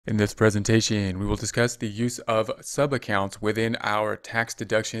In this presentation, we will discuss the use of sub-accounts within our tax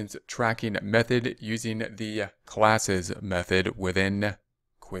deductions tracking method using the classes method within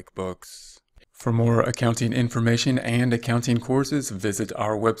QuickBooks. For more accounting information and accounting courses, visit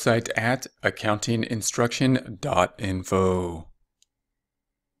our website at accountinginstruction.info.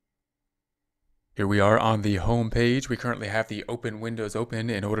 Here we are on the home page. We currently have the open windows open.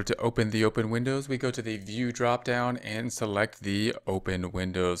 In order to open the open windows, we go to the view dropdown and select the open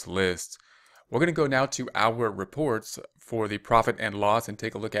windows list. We're going to go now to our reports for the profit and loss and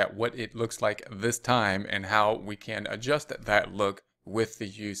take a look at what it looks like this time and how we can adjust that look with the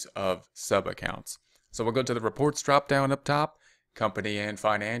use of sub-accounts. So we'll go to the reports dropdown up top, company and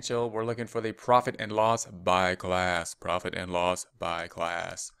financial. We're looking for the profit and loss by class, profit and loss by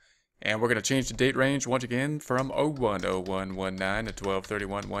class. And we're going to change the date range once again from 01/01/19 to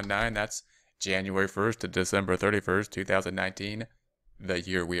 12/31/19. That's January 1st to December 31st, 2019, the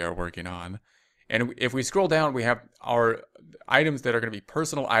year we are working on. And if we scroll down, we have our items that are going to be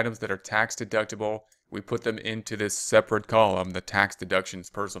personal items that are tax deductible. We put them into this separate column, the tax deductions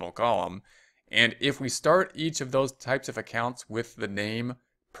personal column. And if we start each of those types of accounts with the name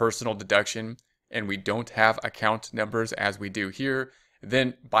personal deduction, and we don't have account numbers as we do here,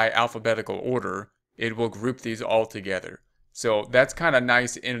 then by alphabetical order, it will group these all together. So that's kind of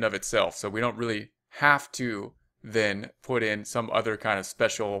nice in and of itself. So we don't really have to then put in some other kind of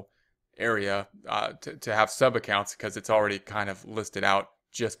special area to have sub-accounts because it's already kind of listed out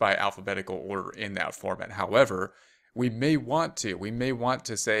just by alphabetical order in that format. However, we may want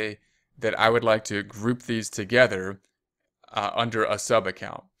to say that I would like to group these together under a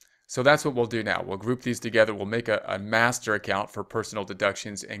sub-account. So that's what we'll do now. We'll group these together. We'll make a master account for personal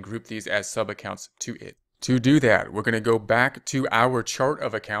deductions and group these as sub-accounts to it. To do that, we're going to go back to our chart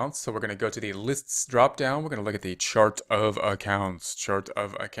of accounts. So we're going to go to the lists drop-down. We're going to look at the chart of accounts,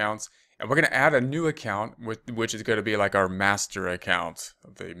 and we're going to add a new account, which is going to be like our master account,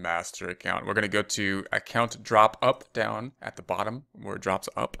 the master account. We're going to go to account drop up down at the bottom where it drops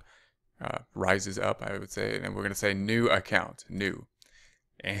up, rises up, I would say. And we're going to say new account, new.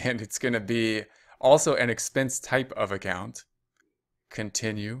 And it's going to be also an expense type of account.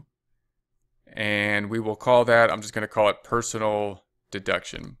 Continue. And we will call that, I'm just going to call it personal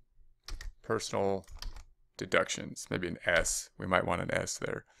deduction. Personal deductions. Maybe an S. We might want an S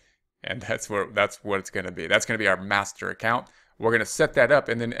there. And that's what it's going to be. That's going to be our master account. We're going to set that up.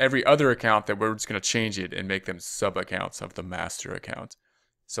 And then every other account that we're just going to change it and make them sub-accounts of the master account.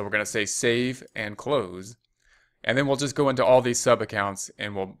 So we're going to say save and close. And then we'll just go into all these sub-accounts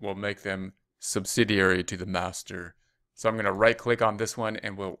and we'll make them subsidiary to the master. So I'm going to right click on this one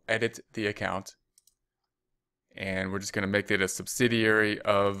and we'll edit the account. And we're just going to make it a subsidiary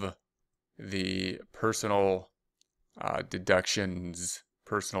of the personal deductions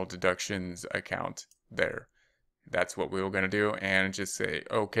account there. That's what we were going to do. And just say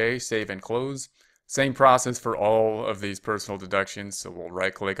OK, save and close. Same process for all of these personal deductions. So we'll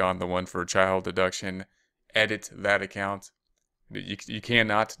right click on the one for child deduction. Edit that account. You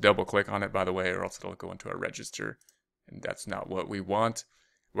cannot double click on it, by the way, or else it'll go into a register, and that's not what we want.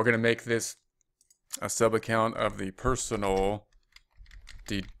 We're going to make this a sub account of the personal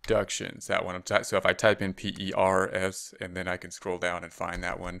deductions, that one. So if I type in PERS and then I can scroll down and find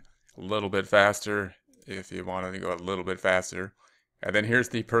that one a little bit faster if you want to go a little bit faster. And then here's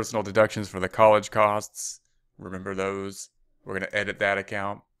the personal deductions for the college costs. Remember those. We're going to edit that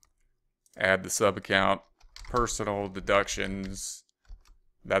account, add the sub account, personal deductions,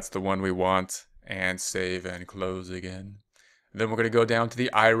 that's the one we want, and save and close again. Then we're going to go down to the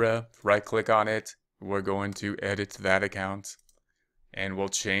IRA, right click on it, we're going to edit that account, and we'll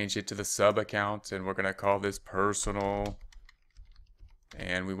change it to the sub account, and we're going to call this personal,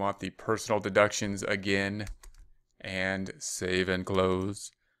 and we want the personal deductions again, and save and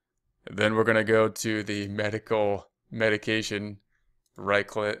close. Then we're going to go to the medication, right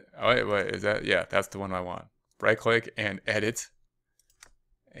click, oh wait, is that, yeah, that's the one I want. Right click and edit,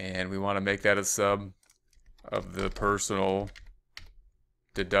 and we want to make that a sub of the personal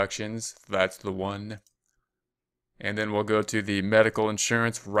deductions. That's the one. And then we'll go to the medical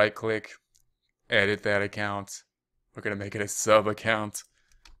insurance, right click, edit that account. We're going to make it a sub account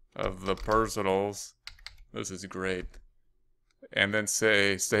of the personals. This is great. And then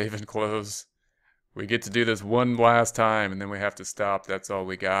say save and close. We get to do this one last time and then we have to stop. That's all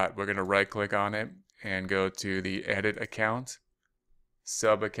we got. We're going to right click on it and go to the edit account,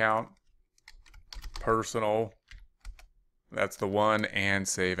 sub account, personal. That's the one, and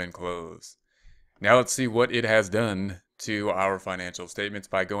save and close. Now let's see what it has done to our financial statements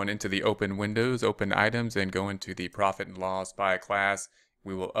by going into the open windows, open items, and going to the profit and loss by class.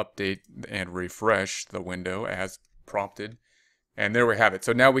 We will update and refresh the window as prompted. And there we have it.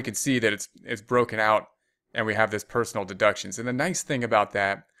 So now we can see that it's broken out and we have this personal deductions. And the nice thing about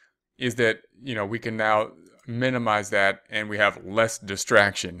that is that, we can now minimize that and we have less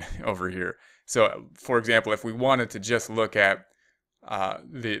distraction over here. So for example, if we wanted to just look at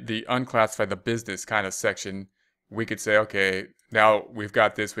the unclassified, the business kind of section, we could say, okay, now we've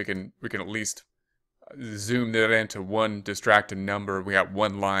got this, we can at least zoom that into one distracted number. We got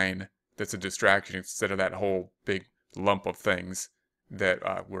one line that's a distraction instead of that whole big lump of things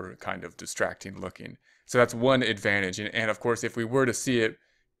that were kind of distracting looking. So that's one advantage. And of course, if we were to see it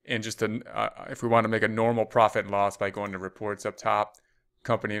in just if we want to make a normal profit and loss by going to reports up top,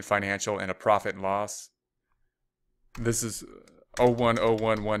 company and financial, and a profit and loss. This is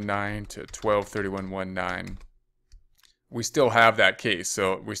 010119 to 123119. We still have that case.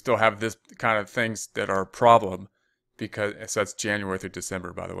 So we still have this kind of things that are a problem because, so that's January through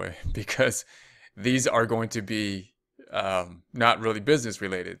December, by the way, because these are going to be not really business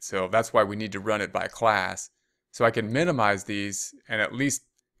related. So that's why we need to run it by class. So I can minimize these and at least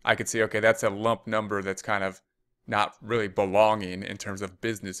I could say, okay, that's a lump number that's kind of not really belonging in terms of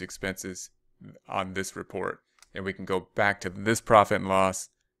business expenses on this report. And we can go back to this profit and loss,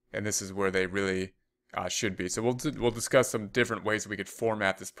 and this is where they really should be. So we'll discuss some different ways we could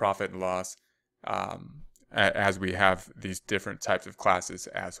format this profit and loss as we have these different types of classes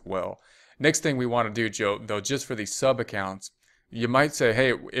as well. Next thing we want to do, Joe, though, just for these sub accounts, you might say,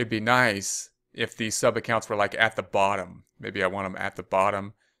 hey, it'd be nice if these sub accounts were like at the bottom. Maybe I want them at the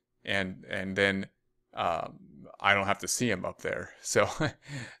bottom, and then I don't have to see them up there. So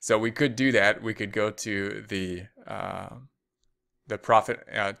so we could do that. We could go to the profit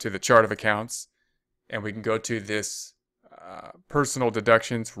to the chart of accounts, and we can go to this personal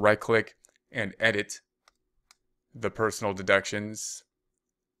deductions, right click and edit the personal deductions,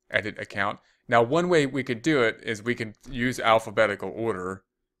 edit account. Now one way we could do it is we can use alphabetical order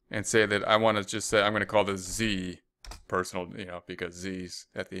and say that I want to just say, I'm going to call this Z personal, because Z's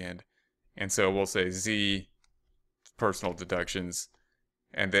at the end. And so we'll say Z personal deductions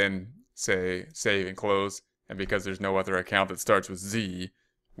and then say save and close. And because there's no other account that starts with Z,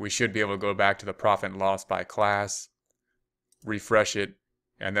 we should be able to go back to the profit and loss by class, refresh it,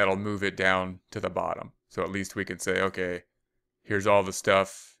 and that'll move it down to the bottom. So at least we can say, okay, here's all the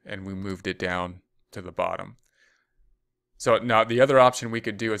stuff, and we moved it down to the bottom. So now the other option we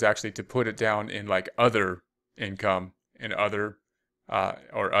could do is actually to put it down in like other income and other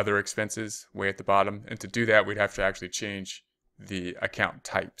or other expenses way at the bottom. And to do that, we'd have to actually change the account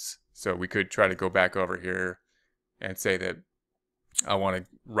types. So we could try to go back over here and say that I want to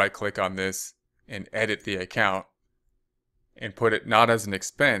right click on this and edit the account and put it not as an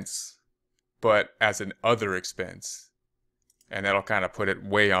expense, but as an other expense. And that'll kind of put it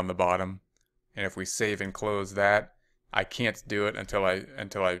way on the bottom. And if we save and close that, I can't do it until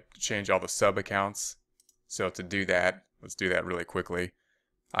I change all the sub accounts. So to do that, let's do that really quickly.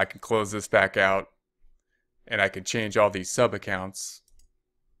 I can close this back out, and I can change all these sub accounts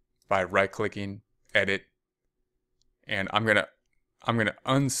by right clicking, edit, and I'm gonna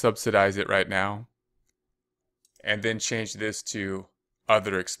unsubsidize it right now, and then change this to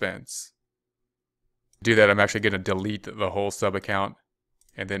other expense. To do that, I'm actually gonna delete the whole sub account,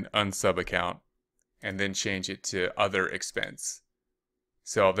 and then unsub account, and then change it to other expense.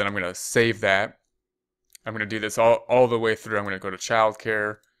 So then I'm gonna save that. I'm going to do this all the way through. I'm going to go to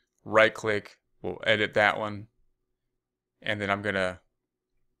childcare, right click, we'll edit that one, and then I'm going to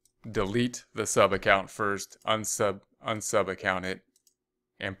delete the sub account first, unsub account it,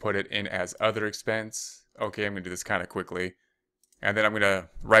 and put it in as other expense. Okay, I'm going to do this kind of quickly. And then I'm going to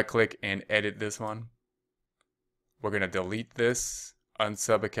right click and edit this one. We're going to delete this,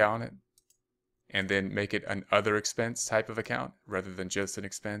 unsub account it, and then make it an other expense type of account rather than just an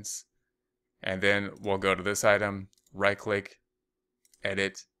expense. And then we'll go to this item, right click,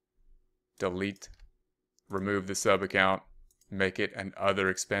 edit, delete, remove the sub account, make it an other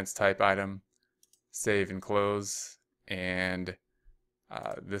expense type item, save and close, and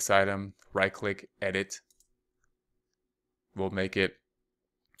this item, right click, edit, we'll make it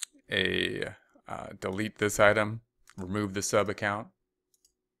a delete this item, remove the sub account,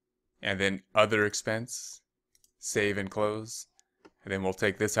 and then other expense, save and close. And then we'll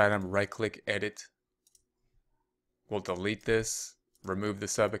take this item, right click, edit. We'll delete this, remove the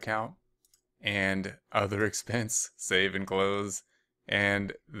sub account, and other expense, save and close.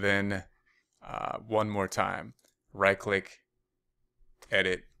 And then one more time, right click,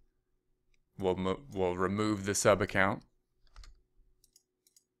 edit. We'll remove the sub account.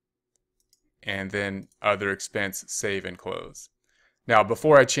 And then other expense, save and close. Now,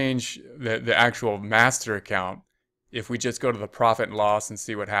 before I change the actual master account, if we just go to the profit and loss and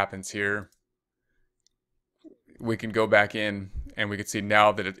see what happens here, we can go back in and we can see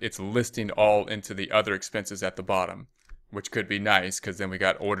now that it's listing all into the other expenses at the bottom, which could be nice because then we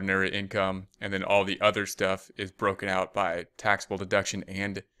got ordinary income and then all the other stuff is broken out by taxable deduction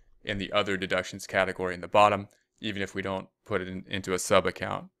and in the other deductions category in the bottom, even if we don't put it into a sub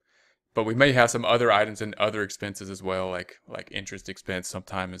account. But we may have some other items in other expenses as well, like interest expense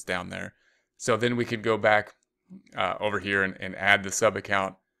sometimes is down there. So then we could go back over here and add the sub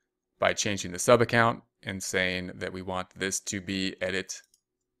account by changing the sub account and saying that we want this to be edit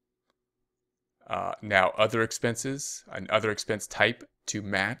now other expenses, an other expense type to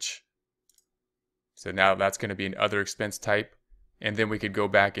match. So now that's going to be an other expense type. And then we could go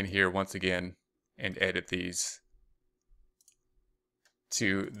back in here once again and edit these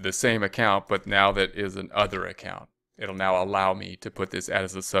to the same account, but now that is an other account. It'll now allow me to put this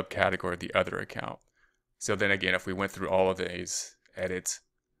as a subcategory, the other account. So then again, if we went through all of these edits,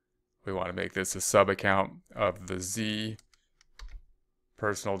 we want to make this a sub account of the Z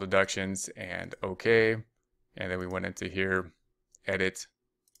personal deductions and OK. And then we went into here, edit,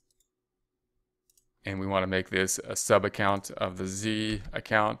 and we want to make this a sub account of the Z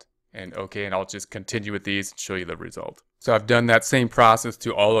account and OK. And I'll just continue with these and show you the result. So I've done that same process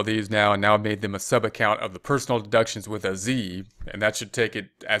to all of these now, and now I've made them a sub account of the personal deductions with a Z, and that should take it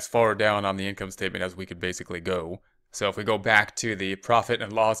as far down on the income statement as we could basically go. So if we go back to the profit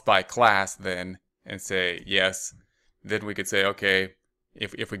and loss by class then and say yes, then we could say, okay,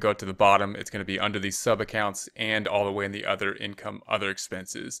 if we go to the bottom, it's going to be under these sub accounts and all the way in the other income, other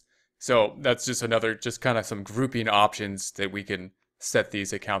expenses. So that's just another, just kind of some grouping options that we can set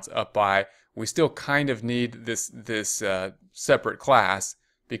these accounts up by. We still kind of need this separate class,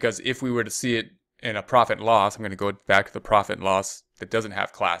 because if we were to see it in a profit and loss, I'm going to go back to the profit and loss that doesn't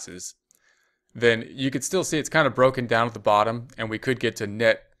have classes, then you could still see it's kind of broken down at the bottom, and we could get to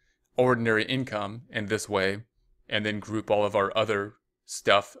net ordinary income in this way and then group all of our other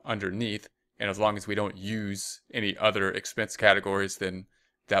stuff underneath. And as long as we don't use any other expense categories, then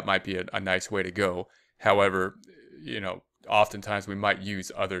that might be a nice way to go. However, oftentimes we might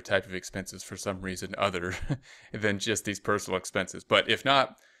use other type of expenses for some reason other than just these personal expenses. But if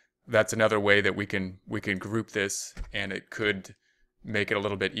not, that's another way that we can group this, and it could make it a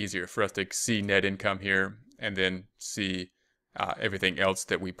little bit easier for us to see net income here and then see everything else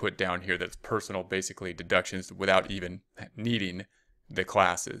that we put down here that's personal, basically deductions, without even needing the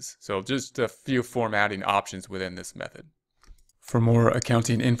classes. So just a few formatting options within this method. For more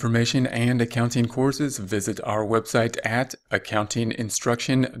accounting information and accounting courses, visit our website at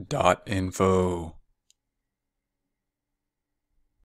accountinginstruction.info.